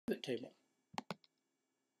table.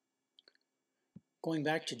 Going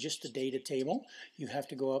back to just the data table, you have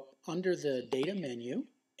to go up under the data menu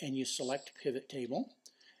and you select pivot table.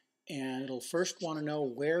 And it'll first want to know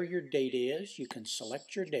where your data is. You can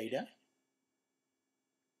select your data.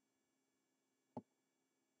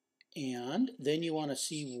 And then you want to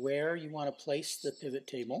see where you want to place the pivot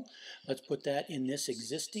table. Let's put that in this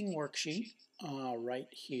existing worksheet right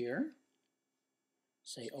here.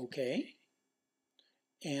 Say OK.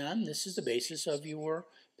 And this is the basis of your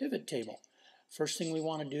pivot table. First thing we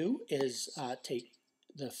want to do is take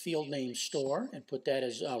the field name store and put that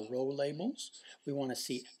as row labels. We want to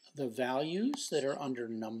see the values that are under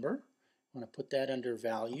number. We want to put that under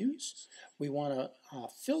values. We want to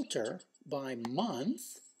filter by month.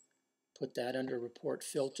 Put that under report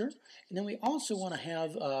filter. And then we also want to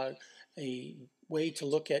have a way to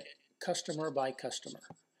look at customer by customer.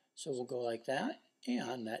 So we'll go like that,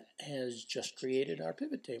 and that has just created our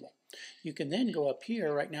pivot table. You can then go up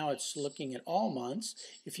here. Right now it's looking at all months.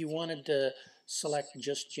 If you wanted to select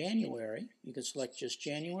just January, you can select just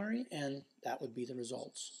January, and that would be the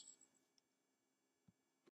results.